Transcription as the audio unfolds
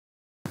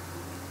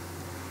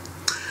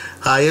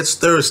Hi, it's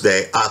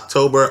Thursday,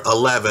 October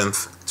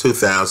 11th,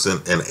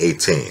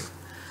 2018.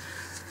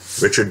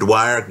 Richard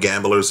Dwyer,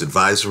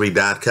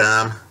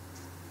 gamblersadvisory.com,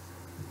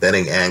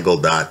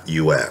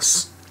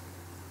 bettingangle.us.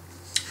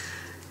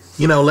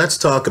 You know, let's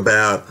talk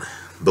about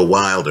the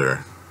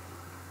Wilder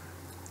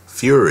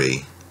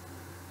Fury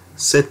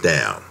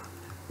sit-down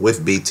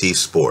with BT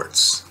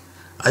Sports.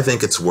 I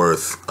think it's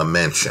worth a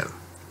mention.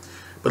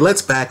 But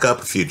let's back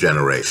up a few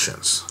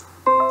generations.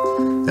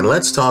 And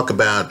let's talk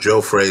about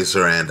Joe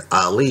Frazier and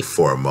Ali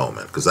for a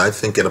moment, because I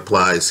think it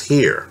applies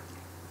here.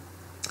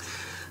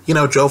 You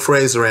know, Joe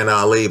Frazier and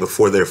Ali,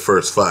 before their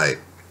first fight,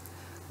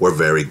 were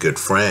very good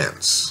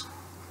friends.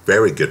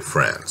 Very good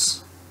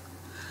friends.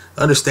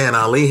 Understand,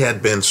 Ali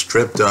had been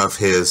stripped of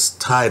his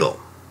title,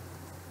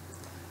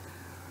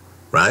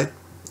 right?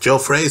 Joe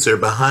Frazier,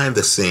 behind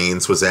the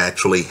scenes, was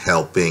actually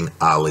helping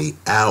Ali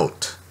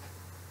out.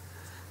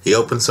 He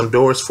opened some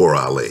doors for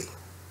Ali.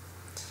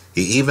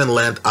 He even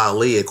lent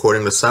Ali,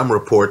 according to some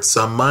reports,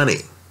 some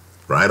money,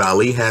 right?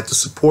 Ali had to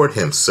support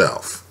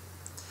himself.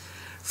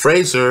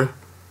 Frazier,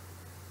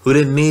 who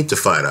didn't need to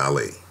fight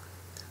Ali.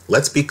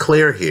 Let's be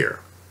clear here.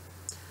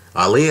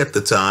 Ali at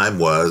the time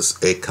was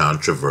a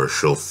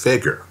controversial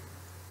figure.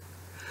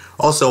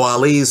 Also,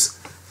 Ali's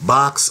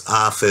box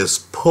office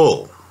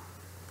pull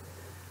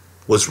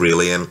was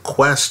really in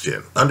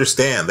question.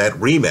 Understand, that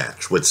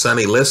rematch with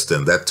Sonny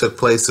Liston that took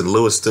place in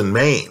Lewiston,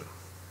 Maine,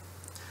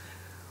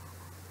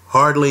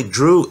 hardly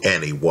drew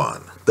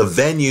anyone. The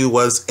venue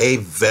was a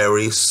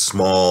very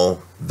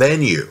small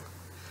venue.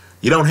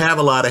 You don't have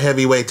a lot of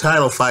heavyweight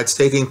title fights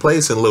taking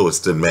place in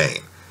Lewiston,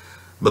 Maine,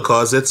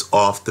 because it's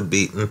off the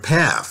beaten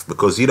path,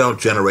 because you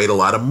don't generate a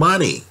lot of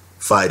money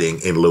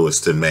fighting in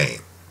Lewiston, Maine.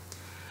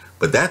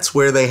 But that's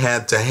where they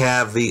had to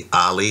have the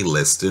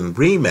Ali-Liston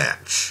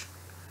rematch,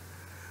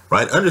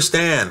 right?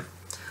 Understand,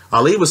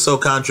 Ali was so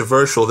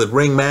controversial that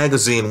Ring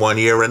Magazine one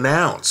year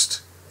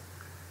announced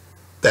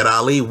that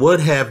Ali would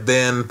have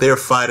been their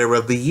fighter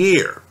of the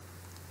year.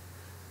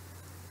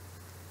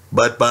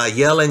 But by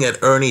yelling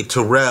at Ernie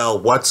Terrell,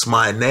 "What's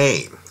my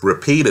name?"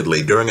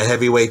 repeatedly during a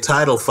heavyweight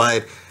title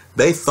fight,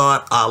 they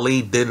thought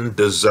Ali didn't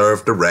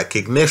deserve the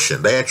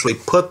recognition. They actually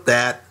put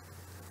that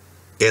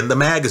in the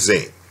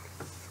magazine.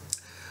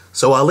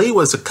 So Ali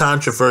was a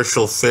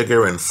controversial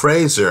figure, and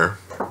Frazier,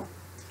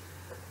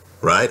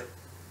 right,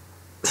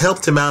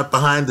 helped him out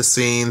behind the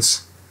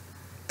scenes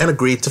and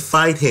agreed to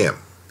fight him.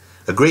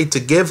 Agreed to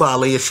give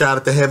Ali a shot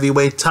at the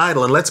heavyweight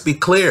title. And let's be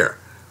clear,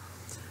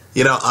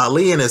 you know,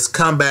 Ali in his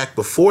comeback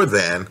before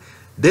then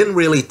didn't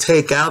really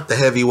take out the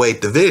heavyweight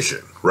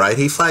division, right?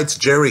 He fights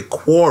Jerry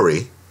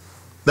Quarry,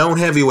 known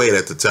heavyweight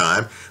at the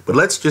time, but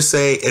let's just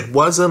say it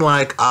wasn't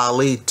like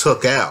Ali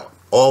took out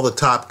all the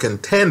top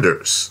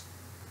contenders.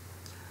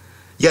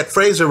 Yet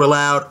Frazier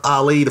allowed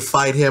Ali to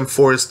fight him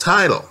for his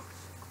title.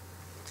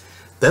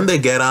 Then they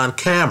get on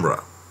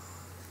camera.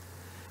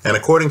 And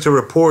according to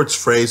reports,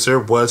 Frazier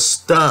was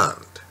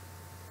stunned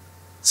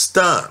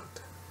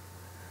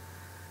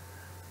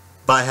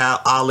by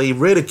how Ali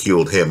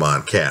ridiculed him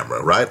on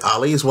camera, right?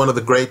 Ali is one of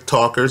the great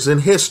talkers in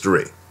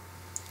history,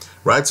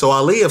 right? So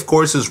Ali, of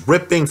course, is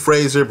ripping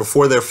Frazier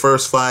before their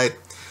first fight,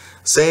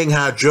 saying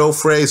how Joe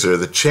Frazier,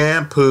 the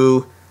champ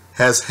who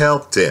has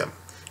helped him,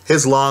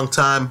 his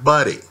longtime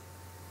buddy,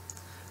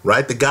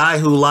 right? The guy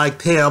who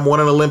liked him won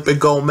an Olympic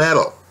gold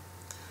medal,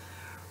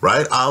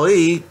 right?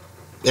 Ali,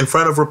 in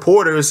front of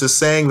reporters, is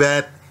saying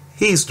that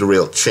he's the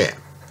real champ,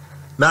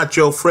 not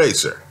Joe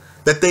Frazier.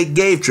 That they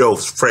gave Joe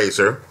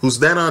Frazier, who's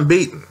then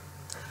unbeaten,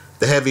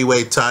 the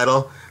heavyweight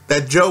title,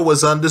 that Joe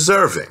was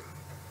undeserving,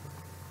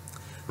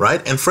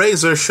 right? And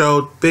Frazier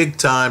showed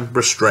big-time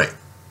restraint,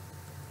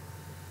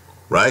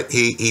 right?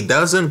 He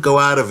doesn't go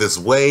out of his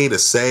way to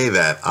say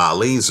that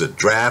Ali's a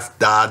draft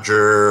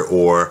dodger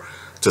or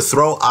to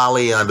throw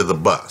Ali under the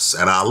bus.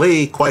 And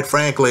Ali, quite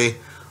frankly,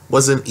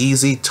 was an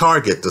easy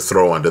target to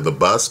throw under the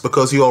bus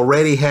because you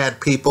already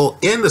had people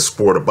in the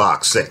sport of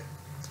boxing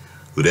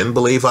who didn't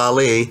believe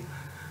Ali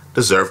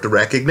deserved the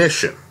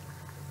recognition.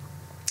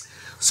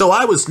 So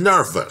I was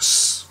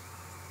nervous.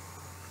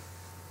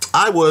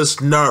 I was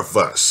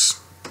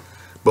nervous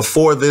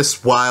before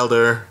this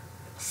Wilder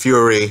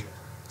Fury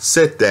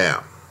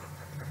sit-down,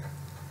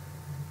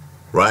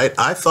 right?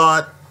 I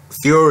thought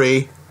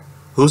Fury,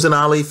 who's an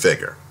Ali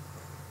figure,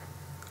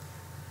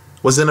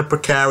 was in a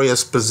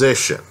precarious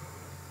position.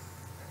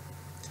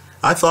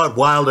 I thought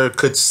Wilder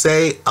could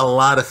say a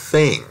lot of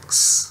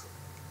things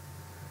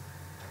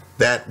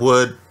that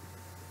would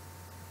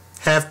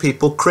have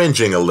people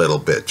cringing a little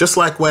bit. Just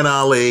like when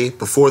Ali,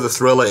 before the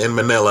Thriller in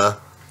Manila,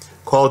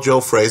 called Joe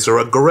Frazier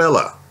a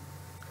gorilla,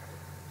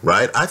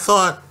 right? I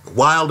thought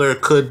Wilder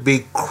could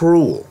be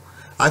cruel.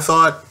 I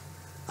thought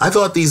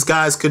these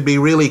guys could be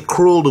really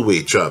cruel to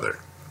each other.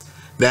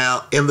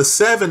 Now, in the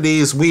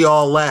 70s, we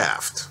all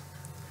laughed,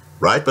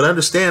 right? But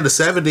understand, the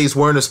 70s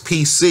weren't as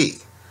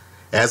PC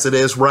as it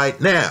is right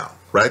now,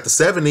 right? The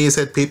 70s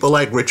had people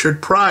like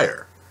Richard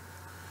Pryor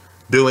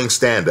doing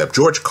stand-up,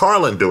 George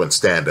Carlin doing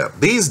stand-up.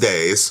 These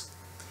days,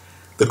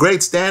 the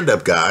great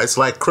stand-up guys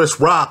like Chris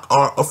Rock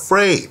are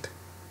afraid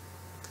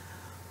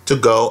to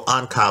go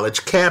on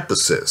college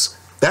campuses.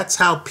 That's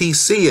how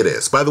PC it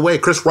is. By the way,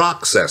 Chris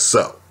Rock says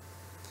so.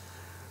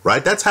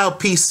 Right? That's how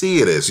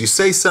PC it is. You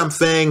say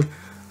something,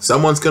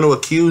 someone's going to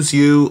accuse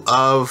you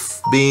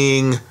of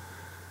being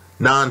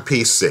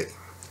non-PC.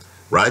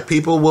 Right?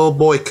 People will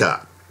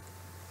boycott.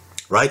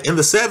 Right? In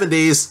the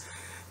 70s,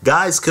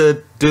 guys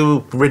could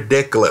do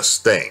ridiculous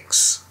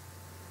things.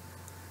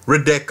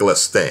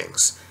 Ridiculous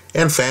things.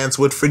 And fans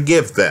would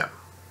forgive them.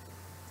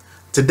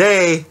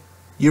 Today,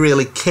 you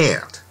really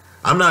can't.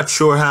 I'm not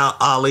sure how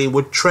Ali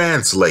would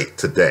translate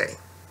today.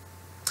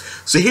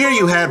 So here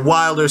you had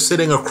Wilder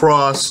sitting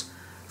across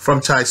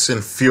from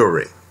Tyson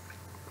Fury.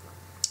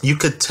 You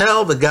could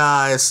tell the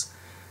guys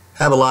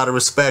have a lot of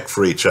respect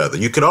for each other.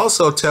 You could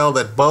also tell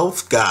that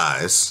both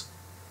guys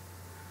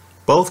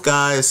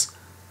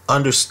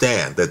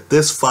understand that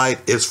this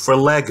fight is for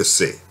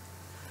legacy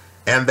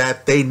and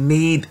that they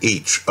need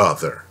each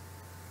other.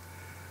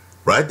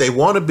 Right? They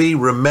want to be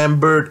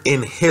remembered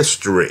in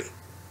history.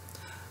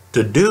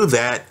 To do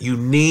that, you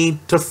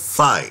need to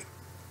fight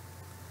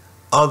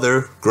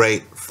other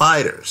great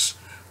fighters.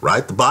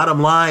 Right? The bottom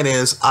line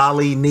is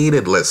Ali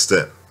needed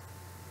Liston.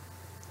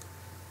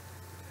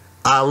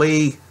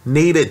 Ali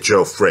needed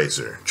Joe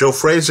Frazier. Joe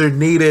Frazier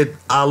needed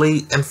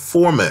Ali and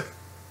Foreman.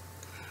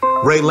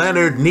 Ray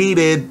Leonard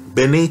needed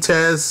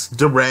Benitez,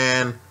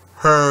 Duran,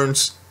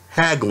 Hearns,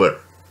 Hagler.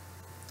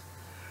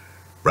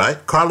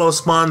 Right?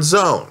 Carlos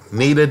Monzon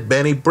needed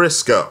Benny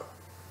Briscoe.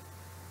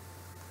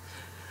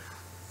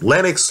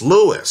 Lennox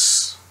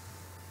Lewis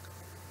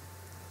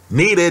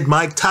needed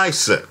Mike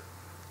Tyson.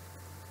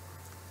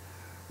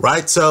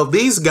 Right? So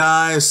these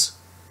guys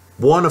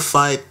want to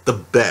fight the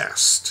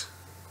best.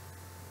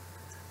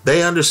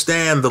 They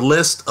understand the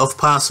list of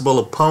possible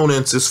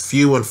opponents is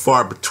few and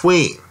far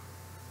between.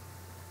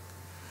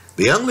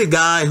 The only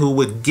guy who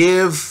would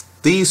give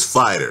these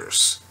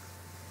fighters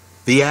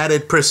the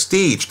added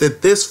prestige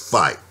that this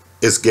fight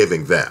is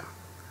giving them,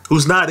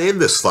 who's not in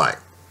this fight,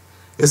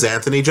 is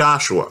Anthony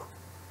Joshua.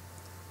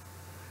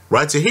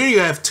 Right? So here you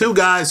have two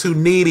guys who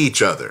need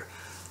each other.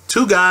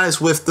 Two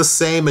guys with the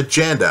same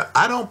agenda.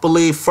 I don't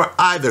believe for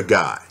either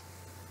guy.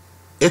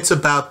 It's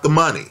about the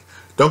money.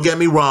 Don't get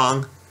me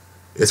wrong.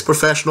 It's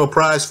professional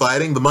prize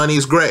fighting. The money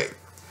is great.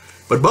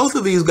 But both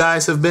of these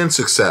guys have been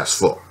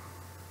successful.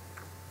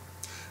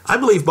 I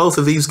believe both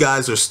of these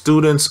guys are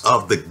students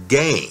of the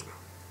game.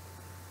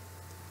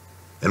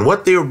 And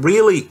what they're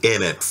really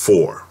in it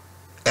for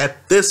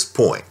at this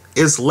point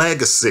is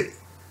legacy.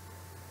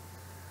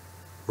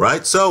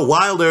 Right? So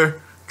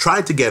Wilder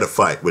tried to get a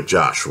fight with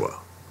Joshua.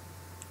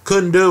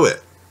 Couldn't do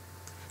it.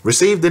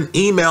 Received an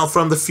email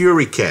from the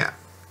Fury camp.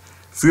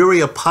 Fury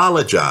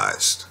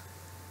apologized.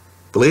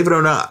 Believe it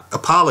or not,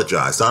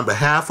 apologized on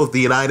behalf of the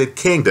United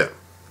Kingdom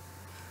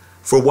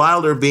for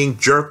Wilder being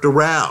jerked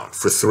around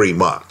for 3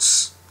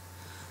 months.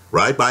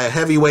 Right? By a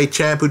heavyweight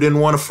champ who didn't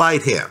want to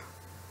fight him.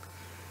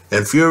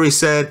 And Fury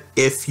said,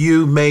 if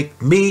you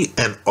make me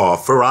an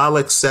offer, I'll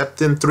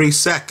accept in 3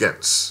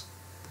 seconds.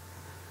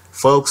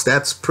 Folks,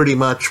 that's pretty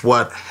much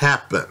what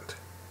happened.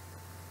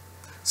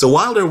 So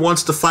Wilder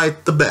wants to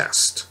fight the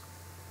best.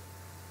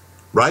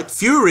 Right?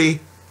 Fury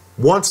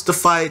wants to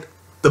fight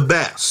the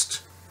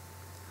best.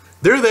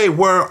 There they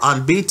were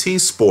on BT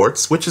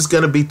Sports, which is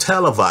going to be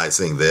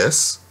televising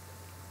this,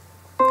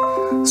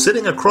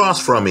 sitting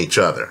across from each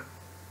other.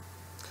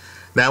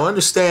 Now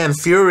understand,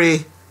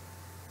 Fury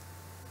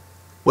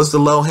was the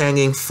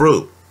low-hanging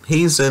fruit.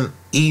 He's an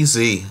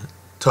easy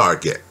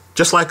target,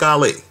 just like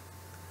Ali.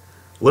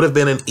 Would have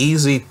been an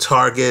easy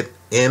target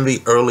in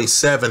the early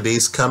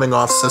 70s coming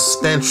off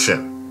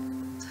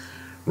suspension.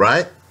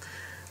 Right?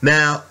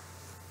 Now,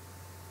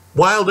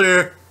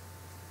 Wilder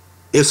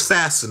is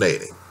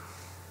fascinating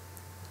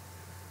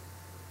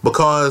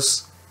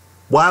because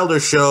Wilder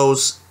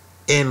shows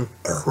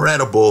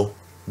incredible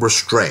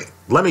restraint.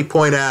 Let me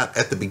point out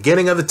at the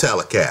beginning of the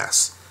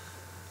telecast,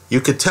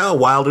 you could tell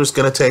Wilder's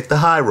going to take the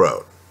high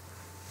road.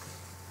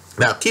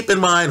 Now, keep in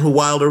mind who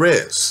Wilder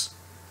is.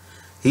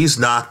 He's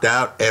knocked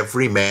out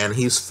every man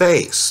he's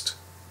faced.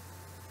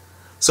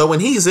 So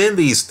when he's in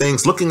these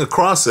things looking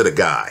across at a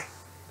guy,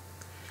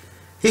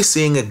 he's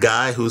seeing a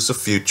guy who's a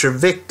future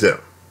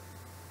victim.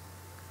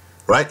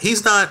 Right?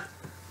 He's not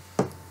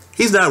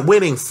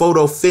winning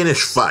photo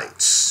finish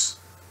fights.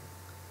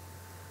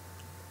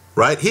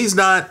 Right? He's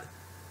not,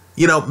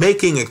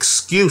 making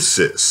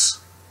excuses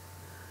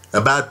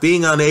about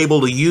being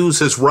unable to use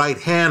his right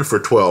hand for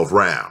 12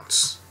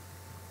 rounds.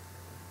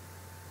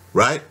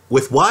 Right?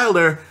 With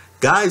Wilder,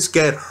 guys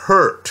get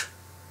hurt.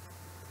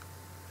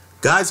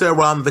 Guys are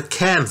on the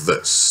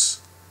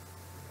canvas.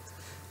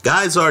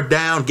 Guys are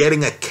down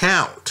getting a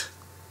count.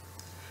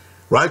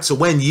 Right? So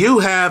when you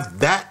have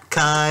that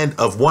kind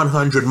of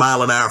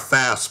 100-mile-an-hour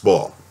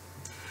fastball,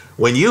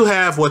 when you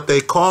have what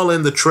they call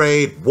in the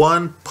trade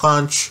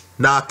one-punch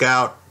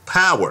knockout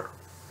power,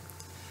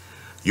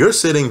 you're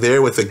sitting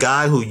there with a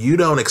guy who you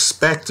don't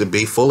expect to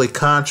be fully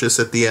conscious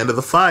at the end of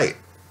the fight.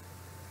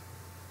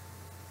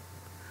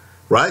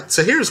 Right?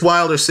 So here's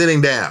Wilder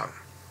sitting down.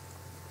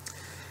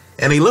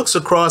 And he looks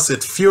across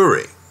at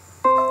Fury.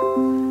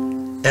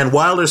 And And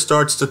Wilder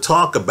starts to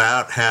talk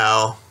about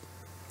how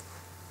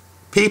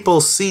people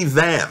see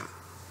them,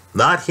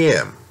 not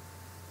him,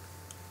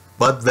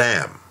 but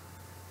them,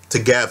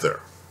 together.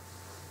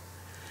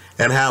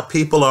 And how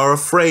people are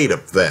afraid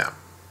of them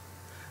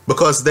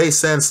because they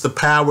sense the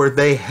power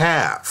they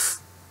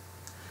have.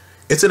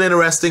 It's an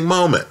interesting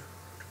moment.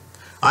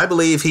 I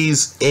believe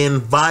he's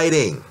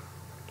inviting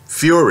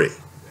Fury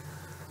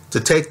to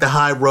take the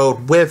high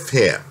road with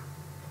him.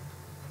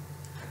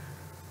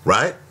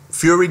 Right?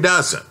 Fury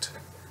doesn't.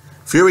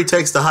 Fury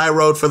takes the high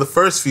road for the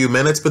first few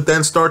minutes, but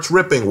then starts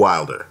ripping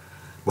Wilder.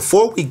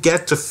 Before we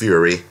get to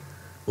Fury,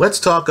 let's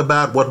talk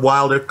about what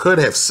Wilder could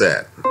have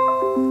said.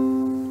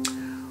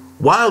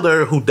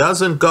 Wilder, who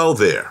doesn't go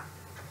there,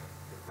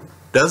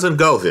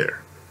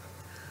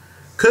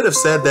 could have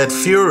said that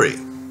Fury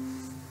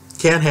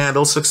can't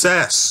handle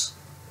success,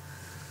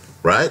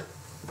 right?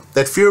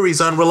 That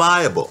Fury's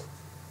unreliable.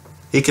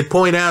 He could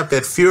point out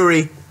that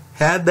Fury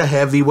had the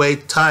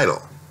heavyweight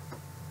title,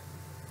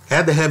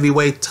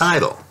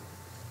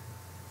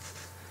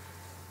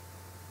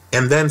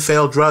 and then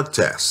failed drug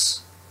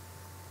tests,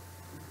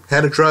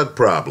 had a drug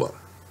problem.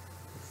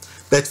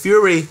 That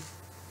Fury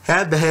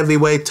had the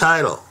heavyweight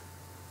title,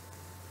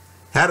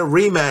 had a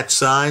rematch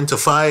signed to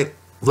fight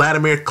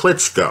Vladimir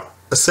Klitschko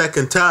a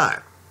second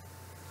time,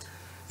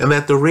 and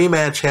that the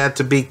rematch had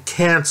to be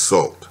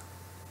canceled.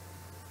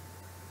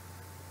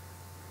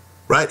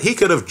 Right? He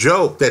could have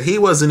joked that he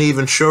wasn't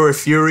even sure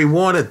if Fury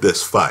wanted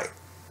this fight,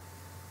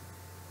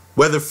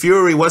 whether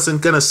Fury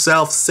wasn't going to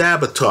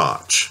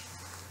self-sabotage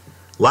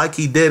like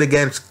he did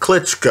against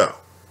Klitschko.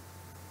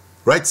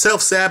 Right?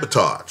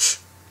 Self-sabotage.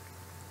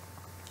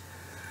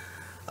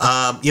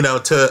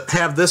 To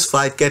have this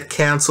fight get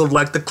canceled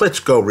like the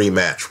Klitschko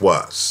rematch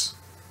was.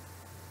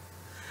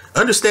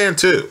 Understand,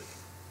 too,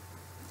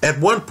 at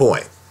one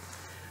point,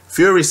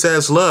 Fury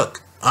says,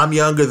 look, I'm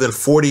younger than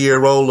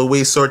 40-year-old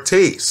Luis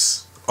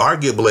Ortiz,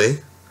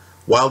 arguably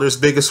Wilder's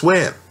biggest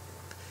win.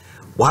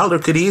 Wilder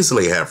could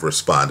easily have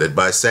responded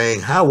by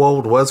saying, how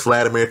old was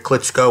Vladimir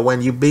Klitschko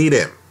when you beat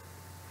him?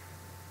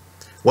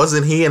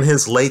 Wasn't he in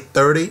his late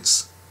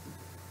 30s?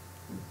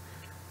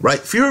 Right?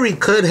 Fury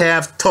could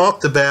have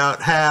talked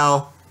about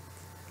how,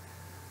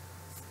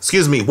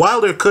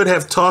 Wilder could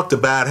have talked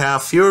about how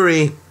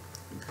Fury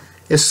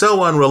is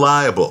so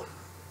unreliable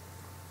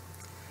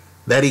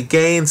that he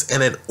gains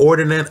an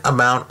inordinate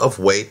amount of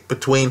weight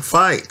between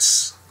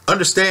fights.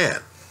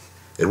 Understand,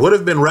 it would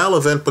have been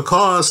relevant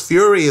because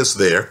Fury is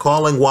there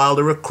calling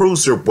Wilder a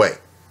cruiserweight.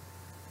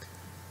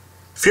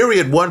 Fury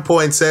at one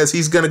point says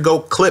he's going to go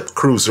clip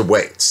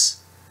cruiserweights.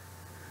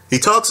 He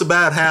talks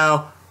about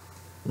how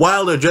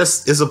Wilder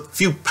just is a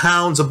few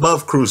pounds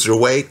above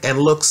cruiserweight and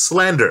looks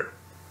slender.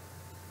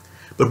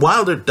 But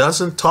Wilder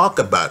doesn't talk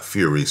about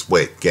Fury's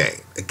weight gain.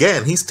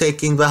 Again, he's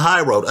taking the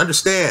high road.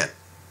 Understand,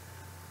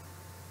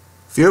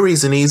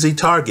 Fury's an easy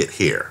target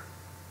here.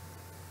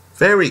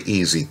 Very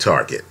easy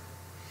target.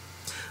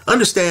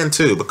 Understand,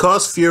 too,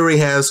 because Fury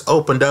has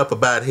opened up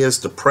about his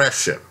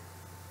depression,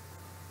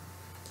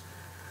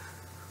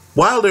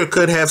 Wilder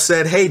could have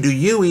said, hey, do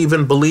you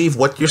even believe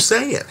what you're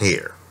saying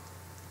here?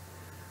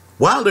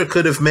 Wilder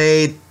could have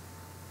made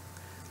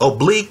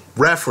oblique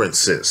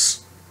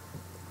references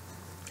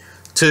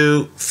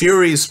to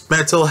Fury's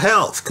mental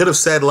health, could have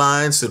said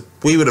lines that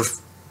we would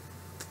have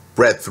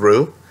read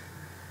through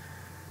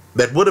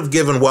that would have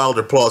given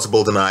Wilder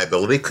plausible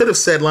deniability, could have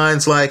said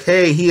lines like,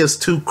 hey, he is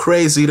too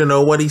crazy to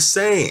know what he's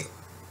saying.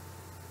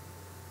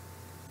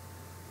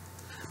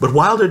 But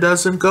Wilder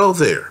doesn't go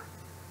there.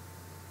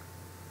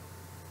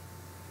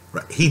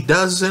 Right? He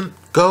doesn't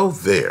go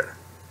there.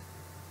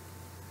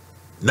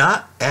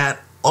 Not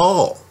at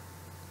all.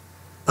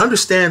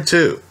 Understand,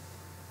 too,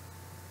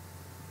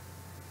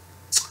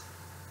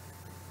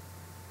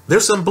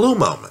 there's some blue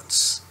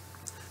moments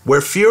where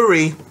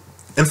Fury,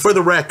 and for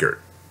the record,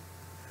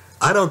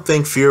 I don't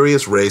think Fury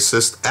is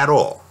racist at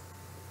all.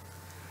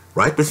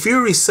 Right? But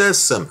Fury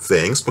says some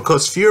things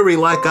because Fury,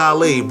 like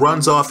Ali,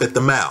 runs off at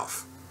the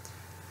mouth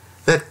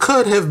that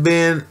could have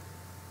been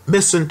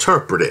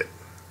misinterpreted.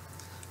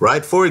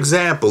 Right? For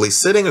example, he's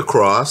sitting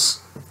across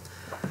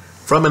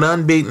from an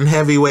unbeaten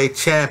heavyweight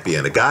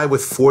champion, a guy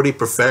with 40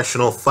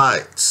 professional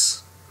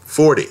fights.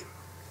 40.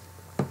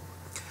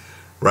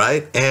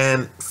 Right?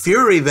 And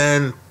Fury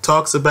then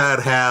talks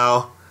about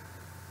how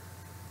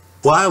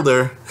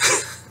Wilder,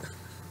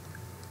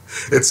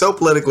 it's so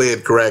politically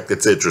incorrect,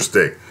 it's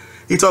interesting.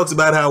 He talks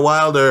about how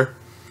Wilder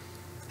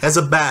has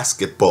a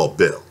basketball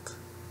build.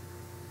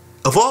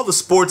 Of all the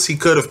sports he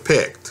could have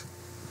picked,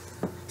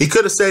 he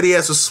could have said he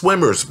has a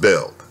swimmer's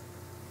build.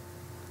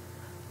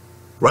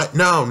 Right?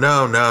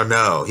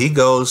 No. He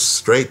goes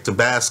straight to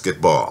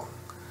basketball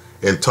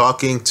and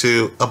talking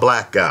to a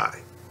black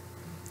guy.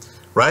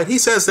 Right? He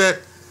says that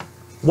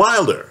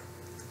Wilder,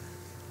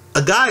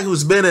 a guy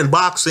who's been in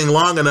boxing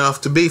long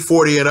enough to be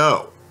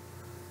 40-0,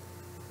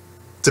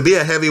 to be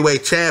a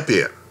heavyweight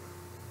champion,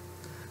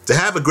 to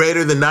have a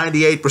greater than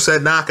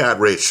 98%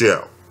 knockout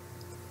ratio,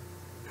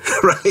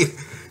 right?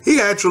 He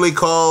actually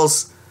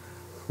calls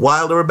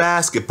Wilder a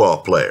basketball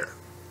player.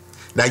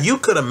 Now, you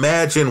could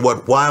imagine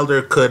what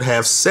Wilder could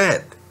have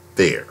said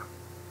there.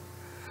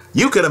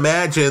 You could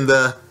imagine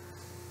the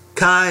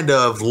kind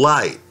of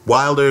light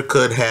Wilder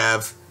could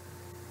have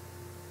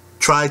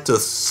tried to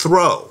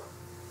throw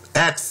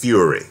at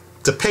Fury,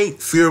 to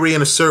paint Fury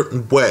in a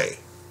certain way,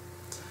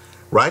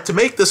 right? To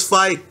make this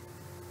fight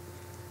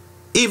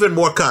even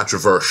more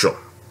controversial.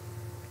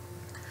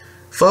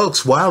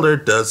 Folks, Wilder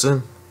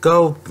doesn't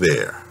go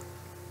there.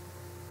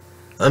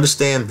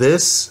 Understand,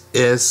 this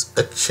is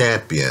a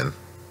champion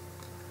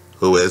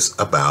who is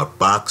about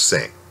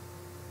boxing.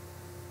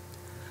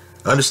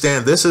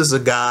 Understand, this is a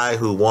guy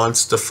who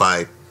wants to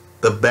fight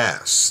the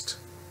best.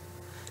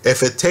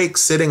 If it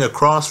takes sitting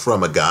across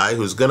from a guy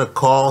who's going to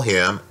call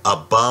him a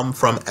bum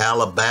from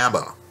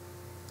Alabama,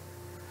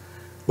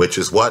 which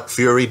is what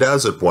Fury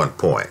does at one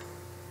point.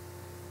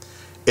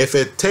 If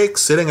it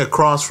takes sitting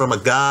across from a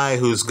guy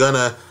who's going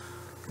to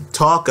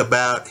talk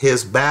about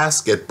his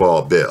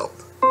basketball build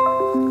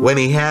when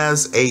he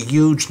has a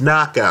huge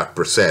knockout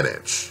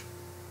percentage,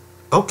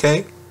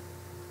 okay,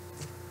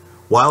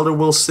 Wilder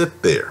will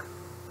sit there,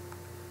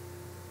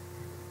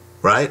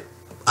 right?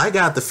 I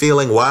got the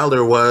feeling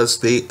Wilder was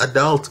the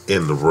adult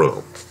in the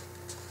room,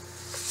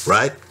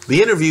 right?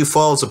 The interview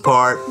falls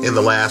apart in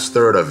the last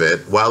third of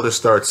it. Wilder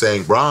starts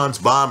saying bronze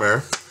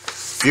bomber.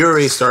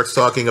 Fury starts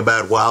talking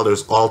about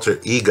Wilder's alter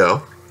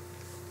ego,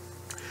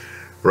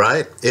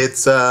 right?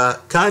 It's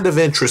kind of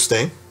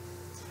interesting,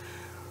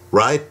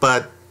 right?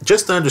 But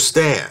just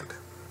understand,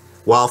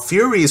 while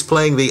Fury is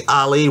playing the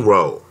Ali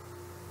role,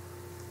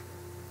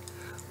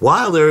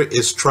 Wilder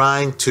is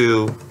trying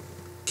to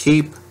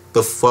keep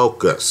the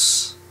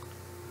focus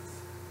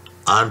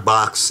on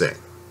boxing.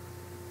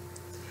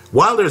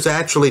 Wilder's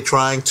actually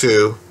trying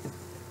to,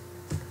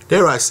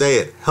 dare I say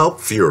it, help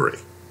Fury.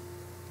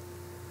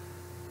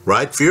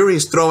 Right?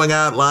 Fury's throwing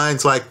out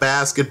lines like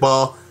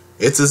basketball.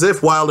 It's as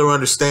if Wilder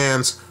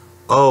understands,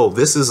 oh,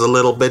 this is a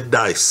little bit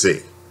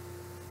dicey.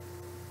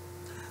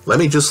 Let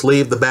me just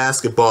leave the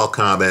basketball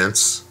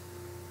comments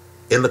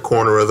in the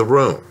corner of the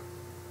room.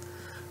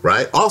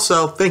 Right?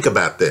 Also, think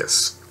about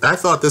this. I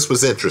thought this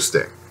was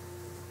interesting.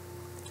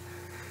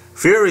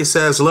 Fury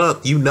says,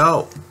 look, you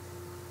know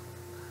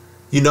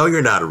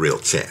you're not a real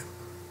champ.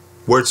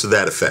 Words to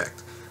that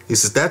effect. He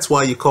says, that's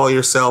why you call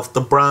yourself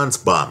the bronze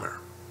bomber.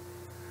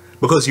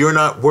 Because you're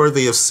not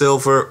worthy of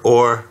silver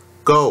or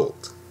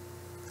gold.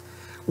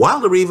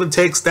 Wilder even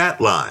takes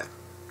that line,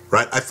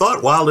 right? I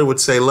thought Wilder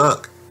would say,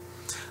 look,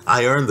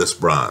 I earned this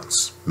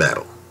bronze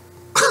medal.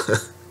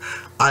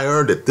 I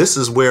earned it. This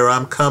is where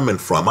I'm coming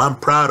from. I'm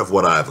proud of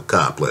what I've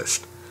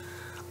accomplished.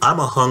 I'm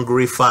a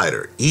hungry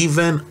fighter,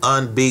 even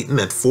unbeaten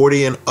at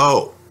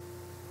 40-0.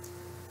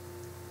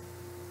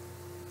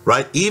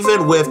 Right?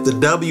 Even with the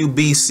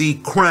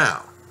WBC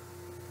crown,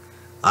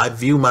 I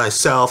view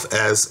myself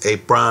as a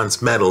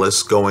bronze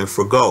medalist going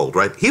for gold,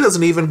 right? He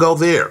doesn't even go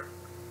there.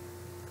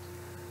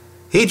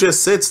 He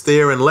just sits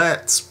there and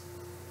lets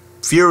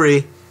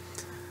Fury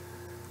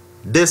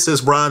diss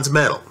his bronze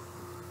medal,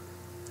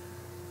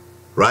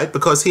 right?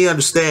 Because he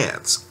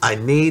understands, I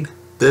need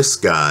this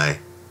guy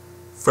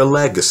for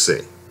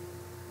legacy,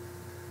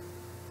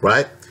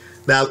 right?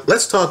 Now,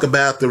 let's talk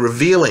about the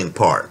revealing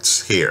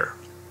parts here.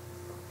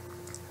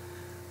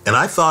 And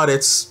I thought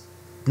it's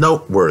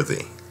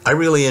noteworthy. I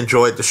really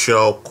enjoyed the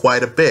show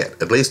quite a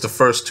bit, at least the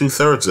first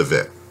 2/3 of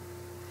it.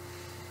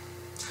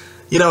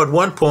 You know, at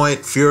one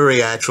point,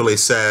 Fury actually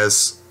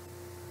says,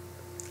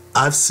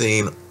 I've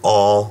seen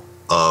all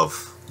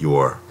of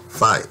your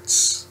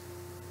fights,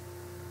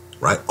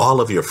 right?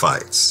 All of your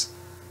fights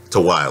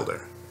to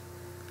Wilder,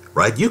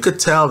 right? You could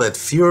tell that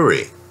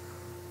Fury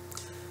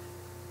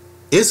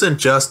isn't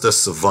just a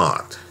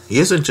savant. He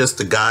isn't just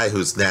a guy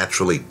who's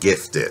naturally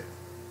gifted.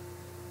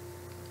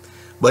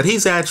 But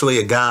he's actually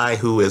a guy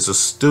who is a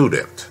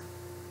student.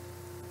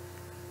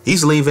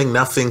 He's leaving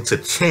nothing to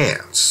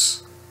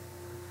chance.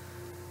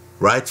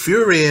 Right?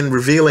 Fury, in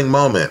revealing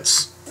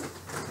moments,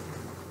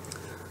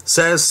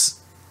 says,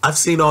 I've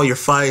seen all your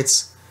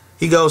fights.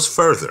 He goes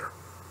further.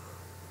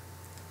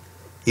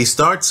 He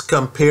starts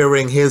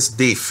comparing his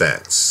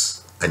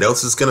defense. I know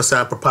this is going to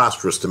sound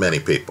preposterous to many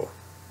people,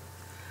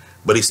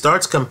 but he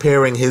starts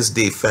comparing his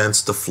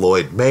defense to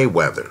Floyd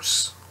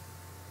Mayweather's.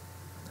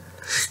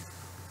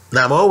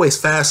 Now, I'm always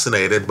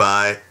fascinated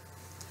by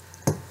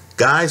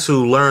guys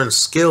who learn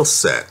skill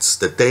sets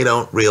that they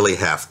don't really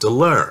have to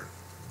learn.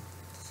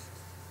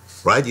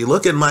 Right? You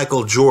look at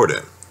Michael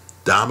Jordan,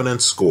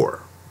 dominant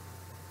scorer.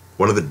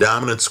 One of the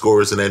dominant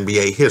scorers in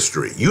NBA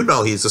history. You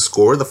know he's a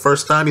scorer the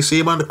first time you see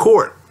him on the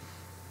court.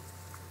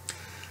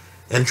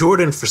 And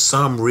Jordan, for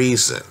some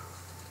reason,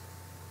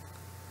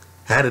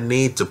 had a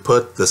need to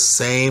put the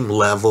same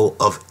level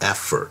of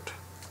effort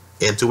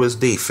into his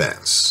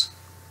defense.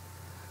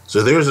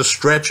 So there's a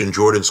stretch in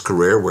Jordan's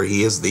career where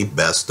he is the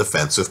best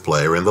defensive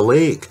player in the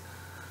league.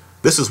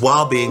 This is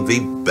while being the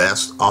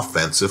best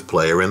offensive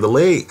player in the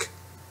league.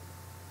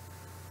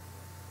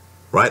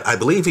 Right? I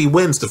believe he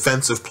wins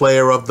Defensive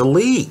Player of the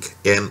League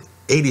in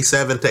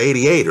 87 to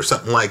 88 or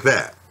something like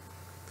that.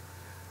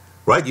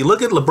 Right? You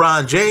look at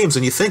LeBron James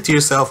and you think to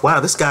yourself, wow,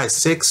 this guy's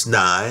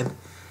 6'9".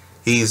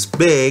 He's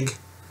big.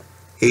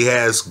 He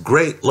has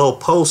great low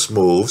post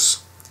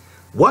moves.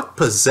 What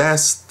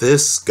possessed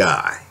this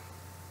guy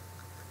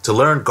to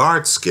learn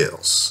guard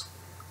skills?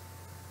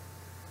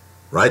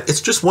 Right?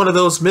 It's just one of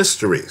those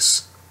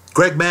mysteries.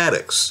 Greg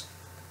Maddux,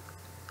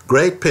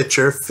 great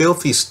pitcher,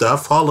 filthy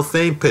stuff, Hall of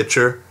Fame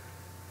pitcher.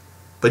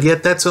 But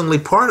yet that's only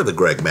part of the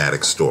Greg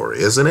Maddux story,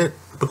 isn't it?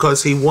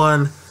 Because he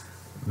won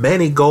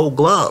many gold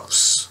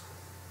gloves.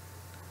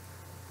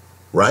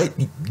 Right?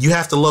 You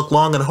have to look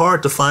long and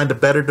hard to find a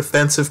better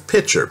defensive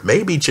pitcher.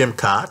 Maybe Jim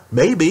Cott.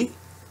 Maybe.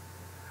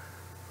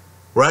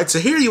 Right? So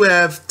here you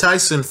have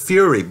Tyson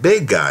Fury,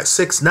 big guy,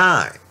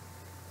 6'9".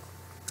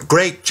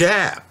 Great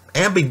jab,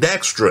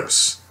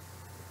 ambidextrous.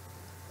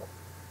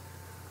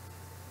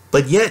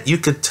 But yet you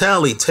could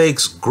tell he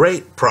takes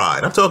great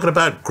pride. I'm talking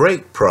about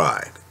great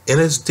pride in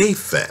his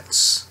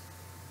defense.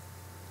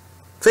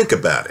 Think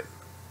about it.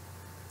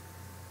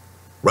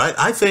 Right?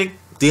 I think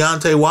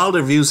Deontay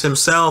Wilder views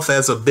himself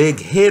as a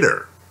big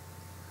hitter.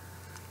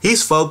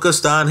 He's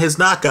focused on his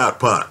knockout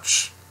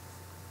punch.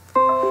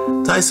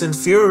 Tyson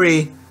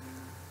Fury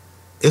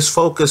is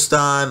focused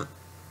on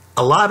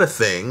a lot of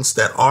things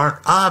that aren't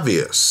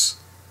obvious.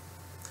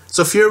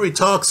 So Fury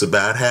talks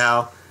about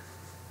how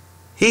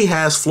he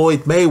has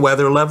Floyd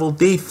Mayweather level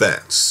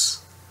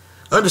defense.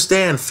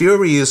 Understand,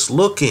 Fury is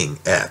looking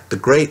at the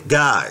great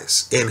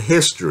guys in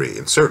history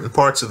in certain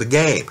parts of the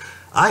game.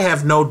 I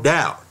have no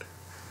doubt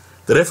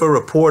that if a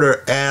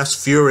reporter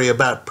asked Fury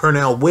about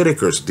Pernell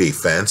Whitaker's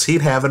defense,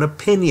 he'd have an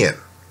opinion.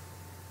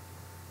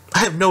 I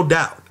have no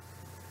doubt.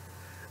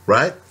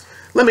 Right?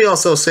 Let me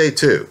also say,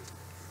 too,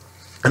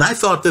 and I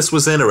thought this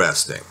was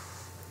interesting,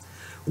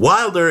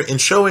 Wilder, in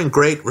showing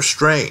great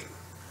restraint,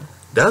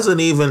 doesn't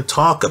even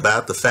talk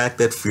about the fact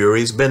that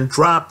Fury's been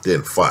dropped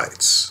in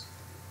fights.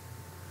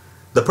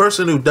 The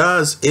person who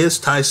does is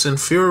Tyson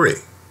Fury.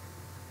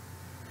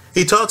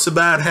 He talks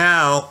about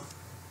how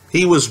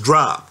he was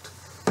dropped,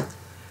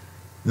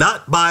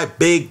 not by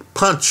big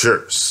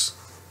punchers,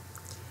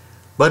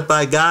 but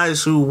by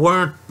guys who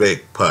weren't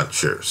big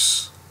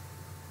punchers,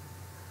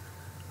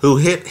 who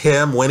hit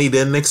him when he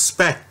didn't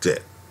expect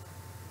it,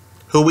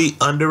 who he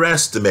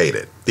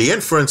underestimated. The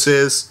inference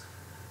is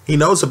he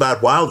knows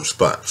about Wilder's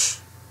punch.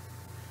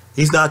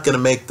 He's not going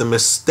to make the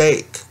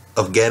mistake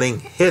of getting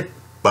hit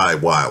by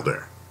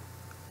Wilder.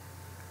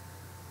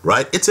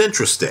 Right? It's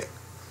interesting.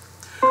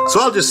 So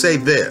I'll just say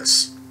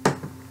this.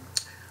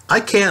 I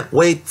can't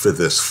wait for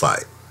this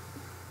fight.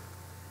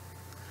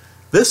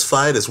 This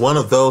fight is one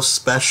of those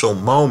special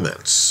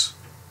moments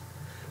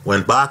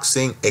when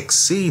boxing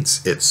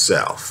exceeds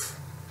itself.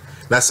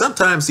 Now,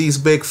 sometimes these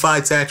big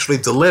fights actually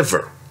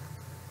deliver.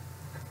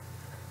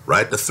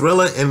 Right? The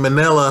Thriller in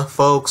Manila,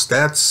 folks,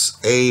 that's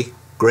a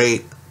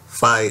great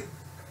fight,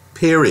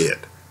 period.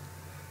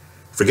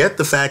 Forget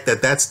the fact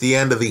that that's the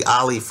end of the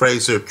Ali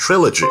Fraser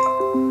trilogy.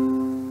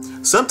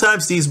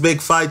 Sometimes these big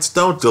fights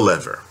don't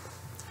deliver.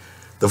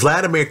 The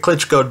Vladimir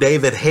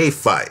Klitschko-David Haye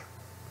fight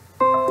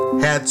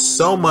had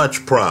so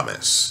much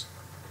promise.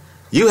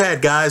 You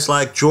had guys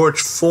like George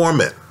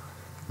Foreman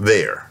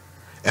there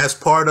as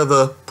part of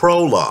the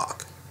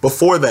prologue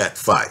before that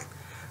fight,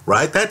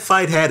 right? That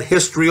fight had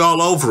history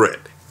all over it,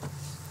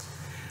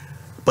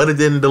 but it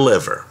didn't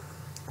deliver,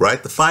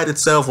 right? The fight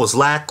itself was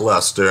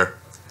lackluster.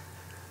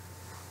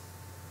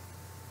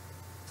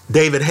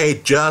 David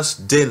Haye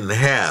just didn't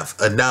have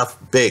enough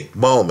big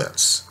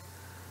moments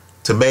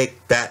to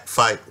make that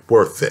fight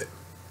worth it,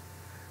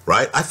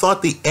 right? I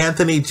thought the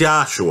Anthony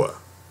Joshua,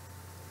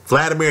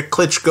 Vladimir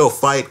Klitschko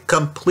fight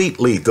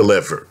completely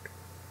delivered,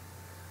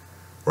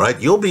 right?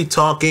 You'll be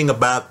talking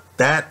about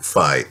that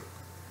fight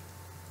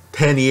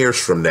 10 years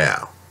from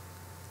now,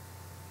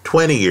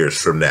 20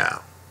 years from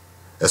now,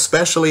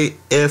 especially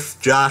if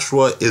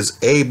Joshua is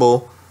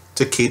able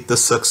to keep the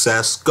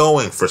success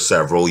going for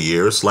several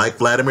years like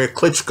Vladimir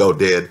Klitschko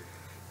did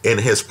in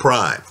his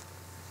prime.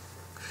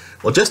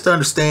 Well, just to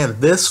understand,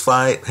 this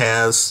fight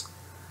has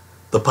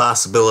the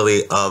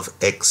possibility of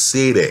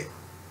exceeding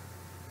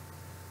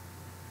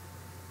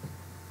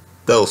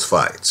those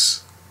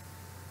fights.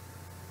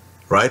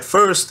 Right?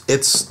 First,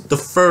 it's the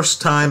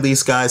first time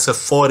these guys have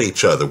fought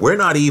each other. We're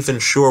not even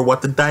sure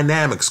what the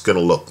dynamic's going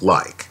to look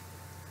like.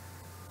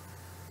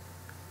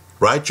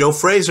 Right? Joe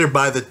Frazier,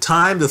 by the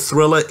time the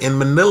Thriller in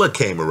Manila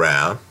came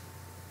around,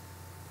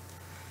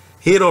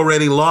 he had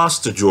already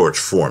lost to George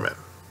Foreman.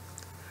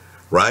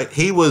 Right?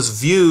 He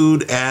was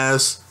viewed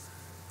as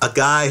a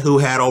guy who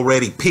had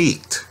already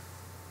peaked.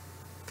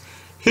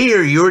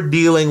 Here, you're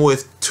dealing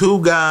with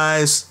two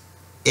guys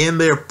in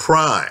their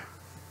prime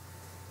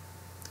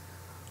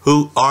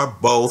who are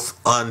both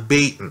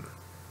unbeaten.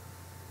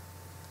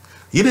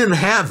 You didn't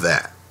have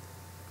that.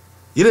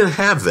 You didn't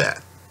have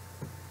that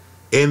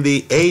in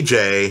the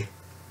AJ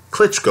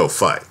Klitschko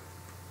fight.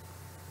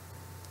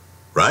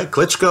 Right?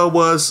 Klitschko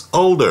was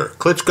older.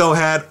 Klitschko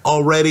had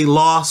already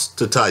lost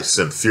to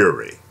Tyson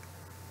Fury.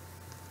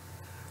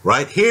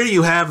 Right? Here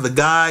you have the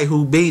guy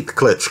who beat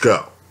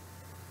Klitschko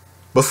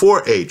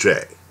before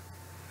AJ.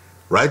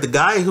 Right? The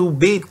guy who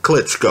beat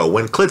Klitschko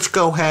when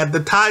Klitschko had the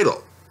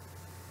title.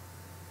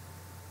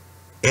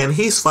 And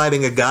he's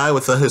fighting a guy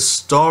with a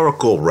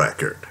historical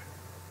record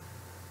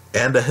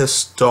and a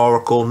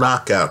historical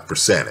knockout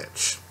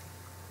percentage.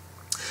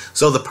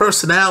 So the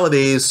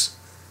personalities,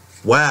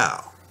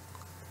 wow,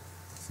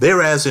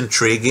 they're as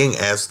intriguing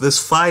as this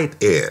fight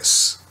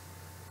is.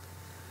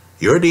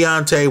 You're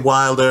Deontay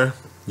Wilder,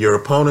 your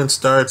opponent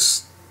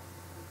starts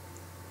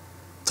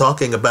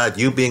talking about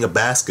you being a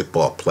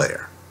basketball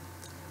player,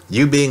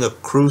 you being a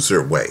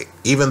cruiserweight,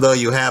 even though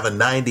you have a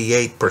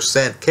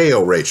 98%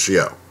 KO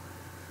ratio.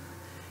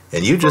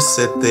 And you just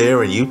sit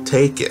there and you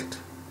take it.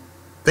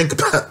 Think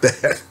about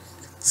that.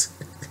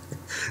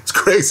 It's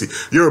crazy.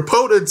 Your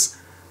opponent's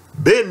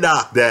been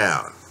knocked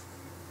down.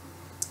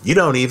 You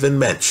don't even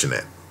mention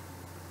it.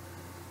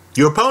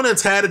 Your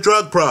opponent's had a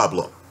drug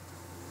problem.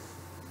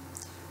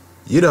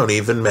 You don't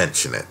even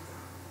mention it.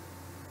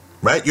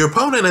 Right? Your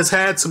opponent has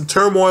had some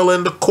turmoil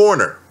in the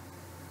corner.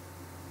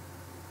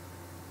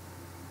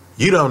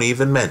 You don't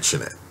even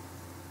mention it.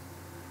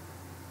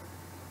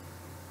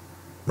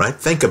 Right?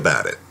 Think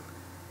about it.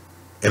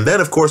 And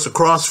then, of course,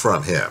 across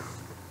from him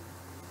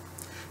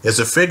is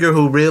a figure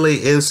who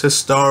really is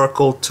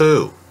historical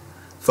too.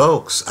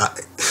 Folks,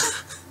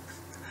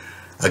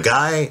 a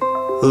guy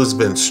who's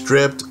been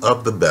stripped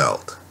of the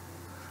belt,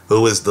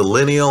 who is the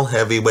lineal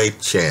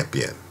heavyweight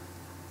champion,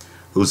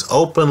 who's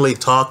openly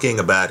talking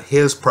about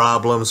his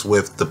problems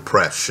with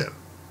depression,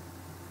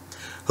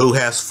 who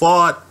has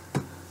fought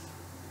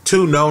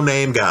two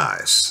no-name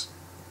guys,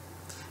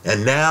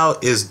 and now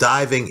is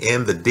diving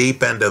in the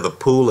deep end of the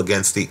pool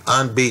against the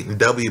unbeaten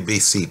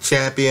WBC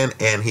champion,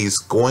 and he's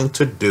going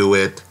to do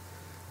it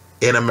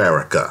in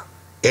America,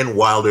 in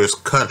Wilder's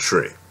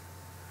country.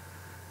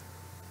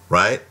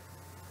 Right?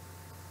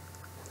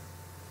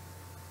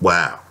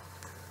 Wow.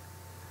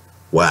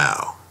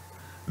 Wow.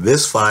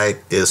 This fight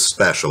is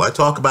special. I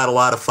talk about a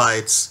lot of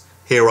fights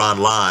here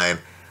online.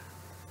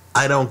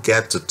 I don't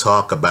get to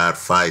talk about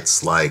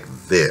fights like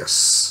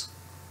this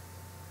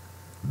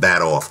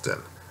that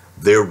often.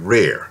 They're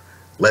rare.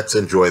 Let's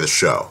enjoy the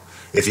show.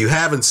 If you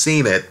haven't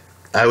seen it,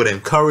 I would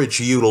encourage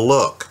you to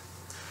look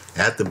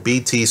at the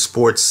BT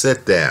Sports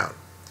Sit-Down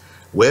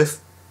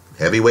with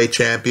heavyweight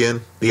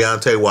champion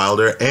Deontay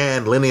Wilder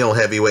and lineal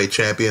heavyweight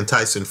champion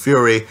Tyson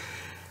Fury.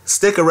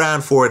 Stick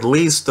around for at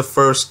least the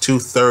first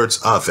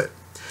 2/3 of it.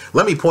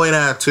 Let me point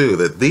out too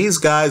that these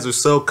guys are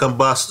so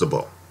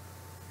combustible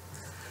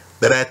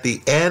that at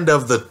the end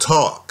of the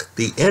talk,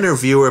 the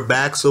interviewer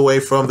backs away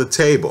from the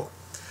table.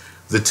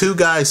 The two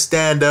guys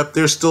stand up,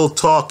 they're still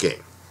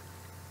talking.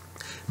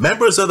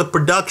 Members of the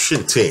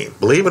production team,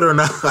 believe it or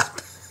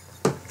not,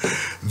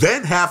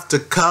 then have to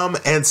come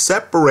and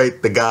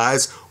separate the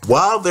guys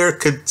while they're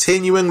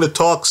continuing to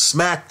talk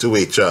smack to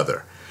each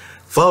other.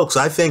 Folks,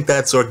 I think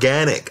that's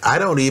organic. I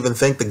don't even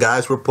think the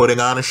guys were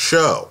putting on a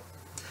show.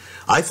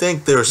 I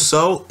think they're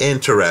so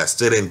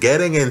interested in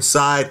getting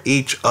inside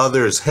each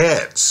other's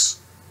heads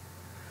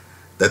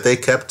that they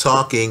kept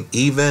talking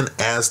even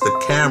as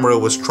the camera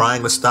was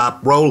trying to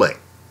stop rolling.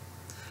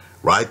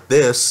 Right?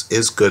 This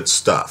is good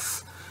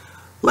stuff.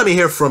 Let me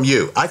hear from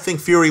you. I think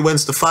Fury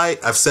wins the fight.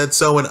 I've said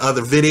so in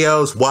other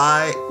videos.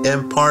 Why?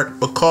 In part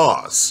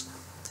because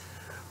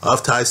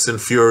of Tyson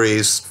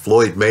Fury's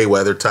Floyd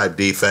Mayweather type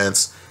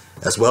defense,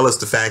 as well as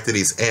the fact that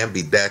he's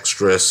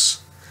ambidextrous,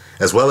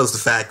 as well as the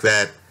fact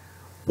that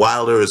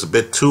Wilder is a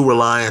bit too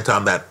reliant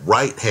on that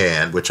right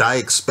hand, which I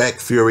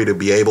expect Fury to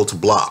be able to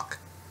block.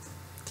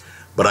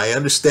 But I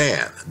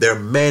understand there are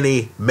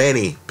many,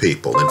 many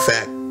people, in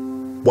fact,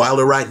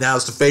 Wilder right now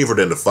is the favorite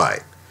in the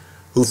fight,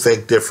 who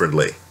think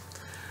differently.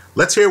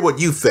 Let's hear what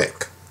you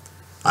think.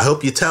 I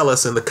hope you tell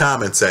us in the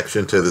comment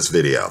section to this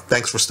video.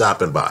 Thanks for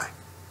stopping by.